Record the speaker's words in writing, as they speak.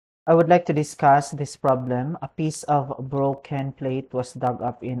I would like to discuss this problem. A piece of broken plate was dug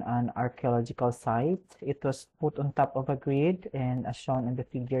up in an archaeological site. It was put on top of a grid and as shown in the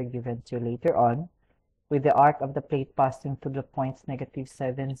figure given to you later on, with the arc of the plate passing to the points negative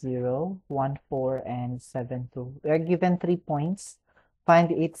 7, 0, 1, 4, and 7, 2. We are given 3 points.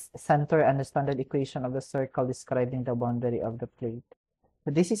 Find its center and the standard equation of the circle describing the boundary of the plate. So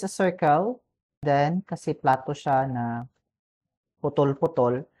this is a circle. Then, kasi plato siya na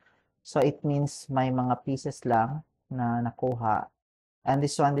putol-putol, so it means may mga pieces lang na nakuha. And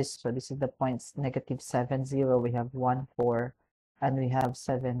this is the points negative 7, 0. We have 1, 4, and we have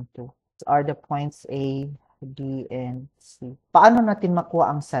 7, 2. These are the points A, B, and C. Paano natin makuha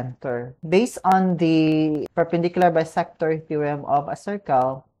ang center? Based on the perpendicular bisector theorem of a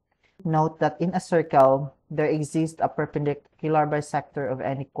circle, note that in a circle, there exists a perpendicular bisector of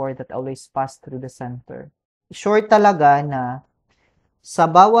any chord that always pass through the center. Sure talaga na sa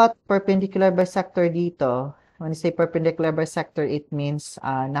bawat perpendicular bisector dito, when you say perpendicular bisector, it means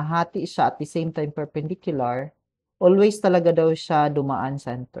nahati siya at the same time perpendicular. Always talaga daw siya dumaan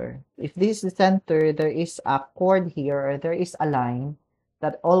center. If this is the center, there is a chord here or there is a line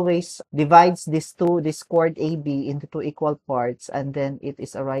that always divides this chord AB into two equal parts, and then it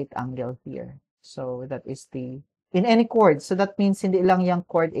is a right angle here. So that is in any chord. So that means hindi lang yung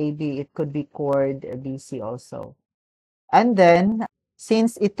chord AB, it could be chord BC also. And then,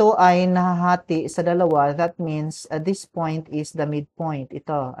 since ito ay nahahati sa dalawa, that means this point is the midpoint.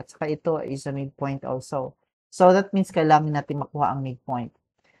 Ito, at saka ito is the midpoint also. So that means kailangan natin makuha ang midpoint.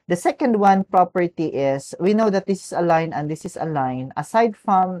 The second one property is, we know that this is a line and this is a line. Aside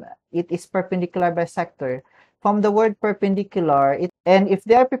from it is perpendicular bisector, from the word perpendicular, and if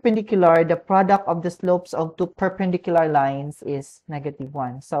they are perpendicular, the product of the slopes of two perpendicular lines is negative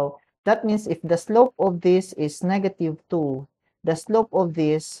 1. So that means if the slope of this is negative 2, the slope of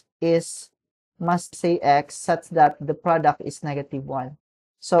this must say x such that the product is negative 1.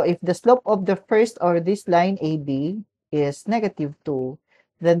 So if the slope of the first or this line AB is negative 2,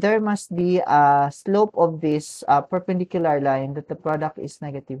 then there must be a slope of this perpendicular line that the product is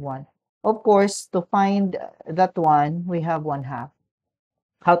negative 1. Of course, to find that one, we have 1/2.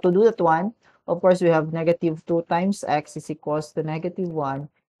 How to do that one? Of course, we have negative 2 times x is equals to negative 1,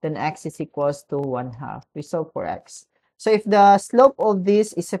 then x is equals to 1/2. We solve for x. So if the slope of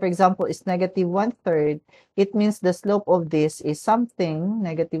this is, for example, is negative 1/3, it means the slope of this is something,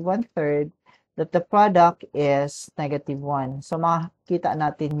 negative 1/3, that the product is negative 1. So makikita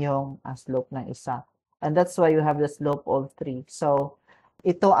natin yung slope ng isa. And that's why you have the slope of 3. So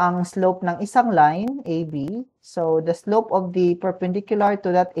ito ang slope ng isang line, AB. So the slope of the perpendicular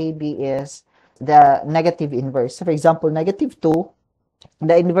to that AB is the negative inverse. So for example, negative 2,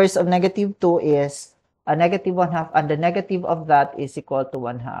 the inverse of negative 2 is a negative 1/2, and the negative of that is equal to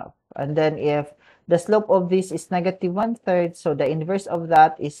 1/2. And then if the slope of this is negative 1/3, so the inverse of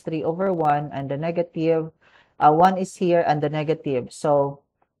that is 3/1, and the negative 1 is here, and the negative. So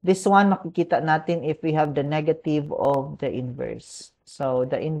this one makikita natin if we have the negative of the inverse. So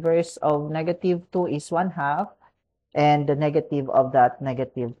the inverse of negative 2 is 1/2, and the negative of that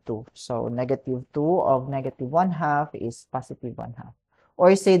negative 2. So negative 2 of negative 1/2 is positive 1/2.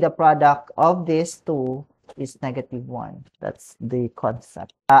 Or say the product of these two is negative 1. That's the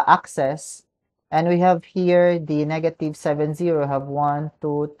concept. Axis. And we have here the negative 7, 0. Have 1,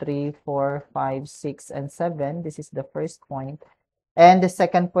 2, 3, 4, 5, 6, and 7. This is the first point. And the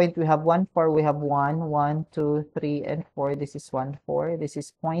second point, we have 1, 4. We have 1, 1, 2, 3, and 4. This is 1, 4. This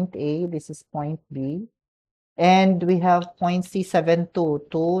is point A. This is point B. And we have point C, 7, 2,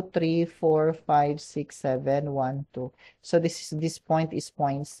 2, 3, 4, 5, 6, 7, 1, 2. So this point is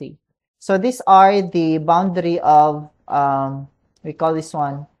point C. So these are the boundary of, we call this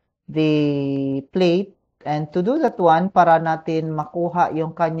one, the plate. And to do that one, para natin makuha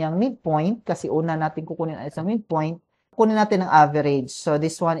yung kanyang midpoint, kasi una natin kukunin ang isang midpoint, kunin natin ang average. So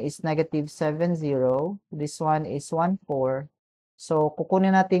this one is negative 7, 0. This one is 1, 4. So,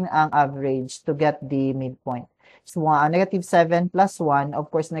 kukunin natin ang average to get the midpoint. So, negative 7 plus 1, of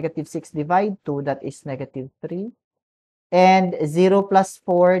course, negative 6 divide 2, that is negative 3. And 0 plus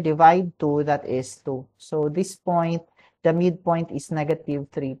 4 divide 2, that is 2. So, this point, the midpoint is negative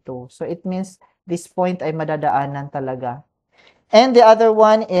 3, 2. So, it means this point ay madadaanan talaga. And the other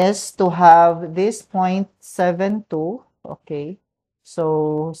one is to have this point 7, 2. Okay.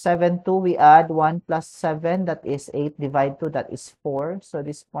 So, 7, 2, we add 1 plus 7, that is 8, divide 2, that is 4. So,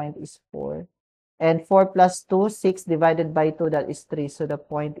 this point is 4. And 4 plus 2, 6, divided by 2, that is 3. So, the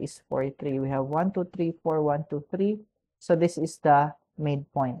point is 4, 3. We have 1, 2, 3, 4, 1, 2, 3. So, this is the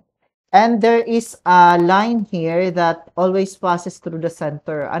midpoint. And there is a line here that always passes through the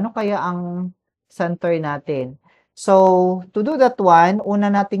center. Ano kaya ang center natin? So, to do that one,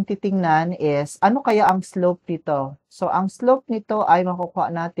 una nating titingnan is, ano kaya ang slope nito? So, ang slope nito ay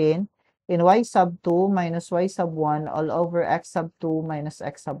makukuha natin in y sub 2 minus y sub 1 all over x sub 2 minus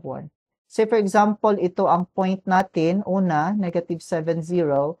x sub 1. Say, for example, ito ang point natin, una, negative 7,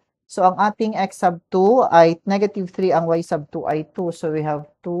 0. So, ang ating x sub 2 ay negative 3, ang y sub 2 ay 2. So, we have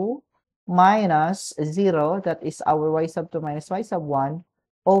 2 minus 0, that is our y sub 2 minus y sub 1,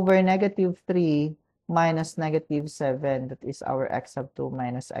 over negative 3 minus negative 7, that is our x sub 2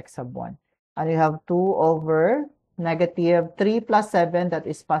 minus x sub 1. And we have 2 over negative 3 plus 7, that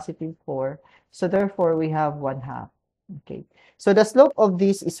is positive 4. So therefore, we have 1/2. Okay. So the slope of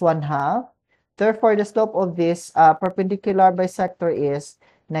this is 1/2. Therefore, the slope of this perpendicular bisector is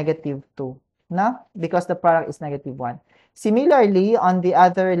negative 2. No? Because the product is negative 1. Similarly, on the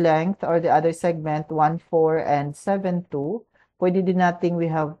other length or the other segment, 1, 4, and 7, 2, pwede din natin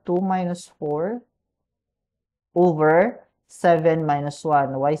we have 2 minus 4 over 7 minus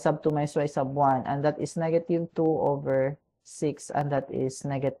 1, y sub 2 minus y sub 1, and that is negative 2 over 6, and that is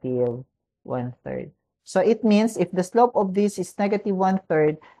negative 1/3. So it means if the slope of this is negative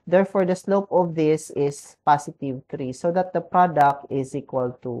 1/3, therefore the slope of this is positive 3, so that the product is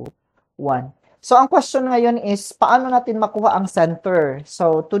equal to 1. So, ang question ngayon is, paano natin makuha ang center?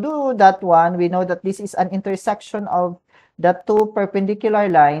 So, to do that one, we know that this is an intersection of the two perpendicular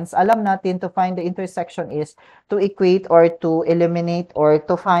lines. Alam natin to find the intersection is to equate or to eliminate or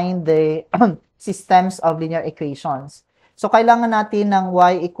to find the systems of linear equations. So, kailangan natin ng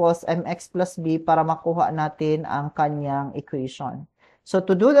y equals mx plus b para makuha natin ang kanyang equation. So,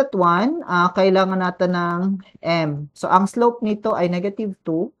 to do that one, kailangan natin ng m. So, ang slope nito ay negative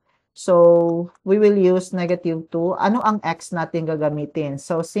 2. So, we will use negative 2. Ano ang x natin gagamitin?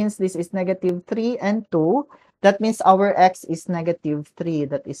 So, since this is negative 3 and 2, that means our x is negative 3.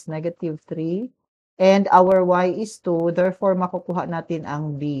 That is negative 3. And our y is 2. Therefore, makukuha natin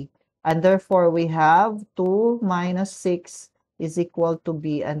ang b. And therefore, we have 2 minus 6 is equal to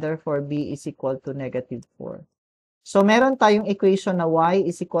b. And therefore, b is equal to negative 4. So, meron tayong equation na y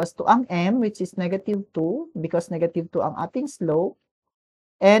is equals to ang m, which is negative 2, because negative 2 ang ating slope.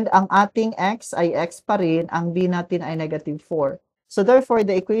 And ang ating x ay x pa rin, ang b natin ay negative 4. So therefore,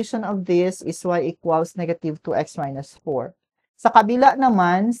 the equation of this is y equals negative 2x minus 4. Sa kabila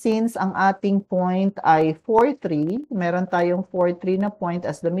naman, since ang ating point ay 4, 3, meron tayong 4, 3 na point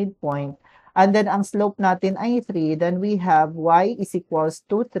as the midpoint, and then ang slope natin ay 3, then we have y is equals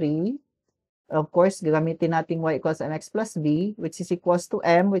to 3. Of course, gagamitin natin y equals mx plus b, which is equals to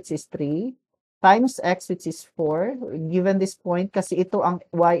m, which is 3. Times x, which is 4, given this point, kasi ito ang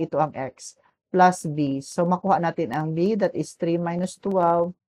y, ito ang x, plus b. So, makuha natin ang b, that is 3 minus 12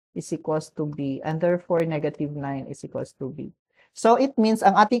 is equals to b, and therefore, negative 9 is equals to b. So, it means,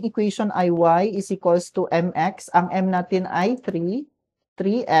 ang ating equation ay y is equals to mx, ang m natin ay 3,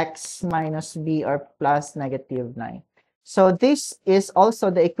 3x minus b, or plus negative 9. So, this is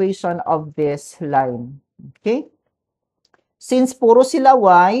also the equation of this line. Okay? Since puro sila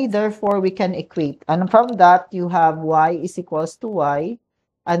y, therefore we can equate. And from that, you have y is equals to y.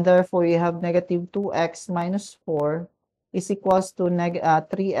 And therefore, you have negative 2x minus 4 is equals to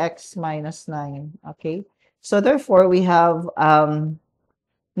 3x minus 9. Okay? So therefore, we have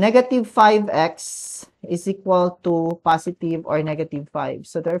negative 5x is equal to positive or negative 5.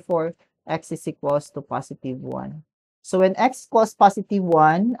 So therefore, x is equals to positive 1. So when x equals positive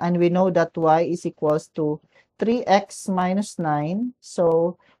 1, and we know that y is equals to 3x minus 9.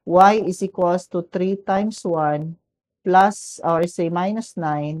 So, y is equals to 3 times 1 plus, or say, minus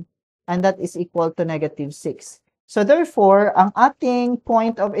 9. And that is equal to negative 6. So, therefore, ang ating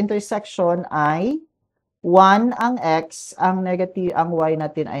point of intersection ay 1 ang x, ang y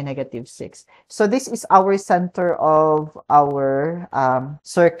natin ay negative 6. So, this is our center of our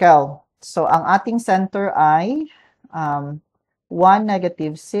circle. So, ang ating center ay 1,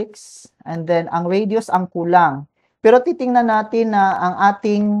 negative 6, and then ang radius ang kulang. Pero titingnan natin na ang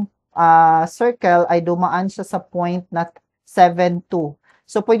ating circle ay dumaan siya sa point na 7, 2.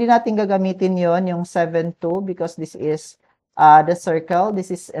 So, pwede natin gagamitin yon yung 7, 2, because this is the circle.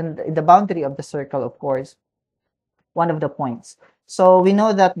 This is in the boundary of the circle, of course. One of the points. So, we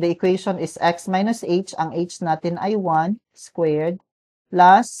know that the equation is x minus h. Ang h natin ay 1 squared.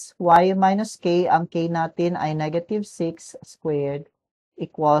 Plus y minus k, ang k natin ay negative 6 squared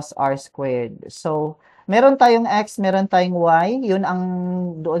equals r squared. So, meron tayong x, meron tayong y, yun ang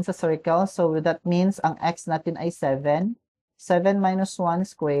doon sa circle. So, that means ang x natin ay 7. 7 minus 1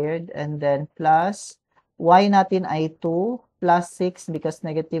 squared, and then plus y natin ay 2 plus 6 because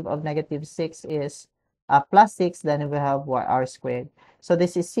negative of negative 6 is plus 6, then we have r squared. So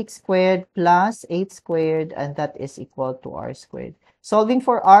this is 6 squared plus 8 squared, and that is equal to r squared. Solving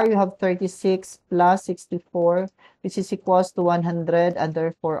for r, you have 36 plus 64, which is equals to 100, and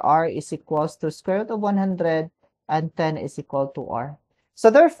therefore r is equals to square root of 100, and 10 is equal to r. So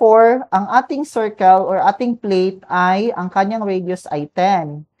therefore, ang ating circle or ating plate ay, ang kanyang radius ay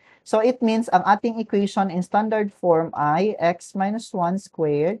 10. So it means ang ating equation in standard form ay x minus 1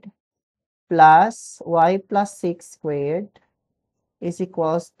 squared plus y plus 6 squared is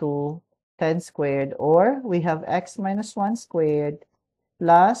equals to 10 squared, or we have x minus 1 squared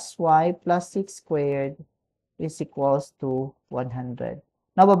plus y plus 6 squared is equals to 100.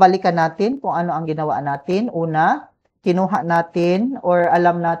 Now, babalikan natin kung ano ang ginawa natin. Una, kinuha natin or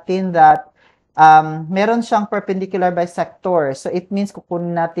alam natin that meron siyang perpendicular bisector. So, it means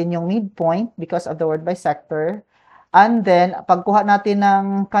kukunin natin yung midpoint because of the word bisector. And then, pagkuha natin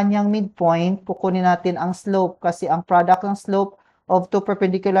ng kanyang midpoint, kukunin natin ang slope kasi ang product ng slope of two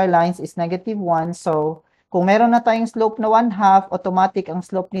perpendicular lines is negative 1. So, kung meron na tayong slope na 1/2, automatic ang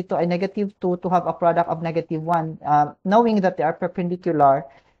slope nito ay negative 2 to have a product of negative 1, knowing that they are perpendicular.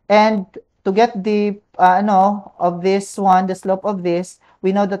 And to get the, of this one, the slope of this,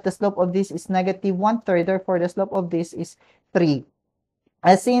 we know that the slope of this is negative 1/3, therefore the slope of this is 3.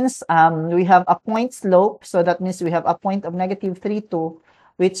 Since we have a point slope, so that means we have a point of negative 3, 2,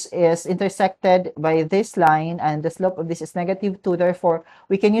 which is intersected by this line, and the slope of this is negative 2. Therefore,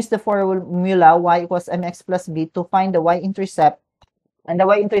 we can use the formula y equals mx plus b to find the y-intercept, and the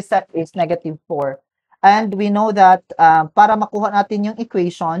y-intercept is negative 4. And we know that para makuha natin yung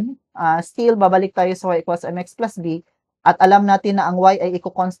equation, still babalik tayo sa y equals mx plus b, at alam natin na ang y ay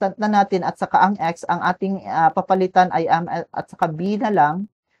i-constant na natin at saka ang x, ang ating papalitan ay m at saka b na lang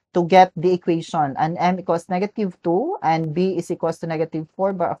to get the equation. And m equals negative 2 and b is equals to negative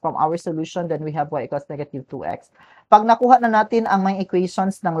 4. But from our solution, then we have y equals negative 2x. Pag nakuha na natin ang mga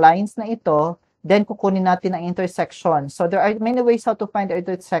equations ng lines na ito, then kukunin natin ang intersection. So there are many ways how to find the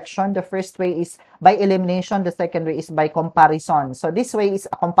intersection. The first way is by elimination. The second way is by comparison. So this way is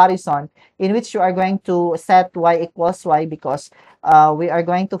a comparison in which you are going to set y equals y because we are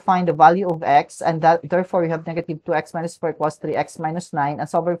going to find the value of x, and that therefore we have negative 2x minus 4 equals 3x minus 9. And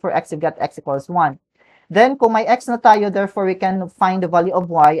solving for x, you get x equals 1. Then, kung may x na tayo, therefore, we can find the value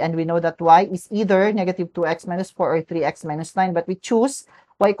of y, and we know that y is either negative 2x minus 4 or 3x minus 9, but we choose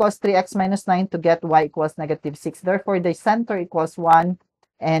y equals 3x minus 9 to get y equals negative 6. Therefore, the center equals 1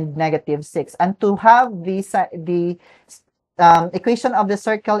 and negative 6. And to have the equation of the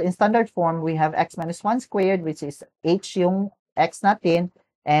circle in standard form, we have x minus 1 squared, which is h yung x natin,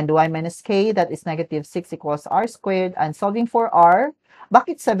 and y minus k, that is negative 6 equals r squared. And solving for r,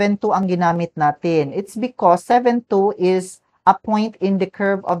 bakit 7,2 ang ginamit natin? It's because 7,2 is a point in the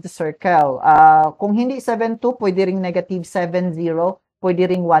curve of the circle. Kung hindi 7,2, pwede ring negative 7,0, pwede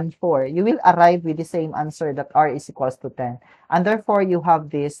ring 1,4. You will arrive with the same answer that r is equals to 10. And therefore, you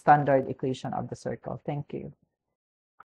have this standard equation of the circle. Thank you.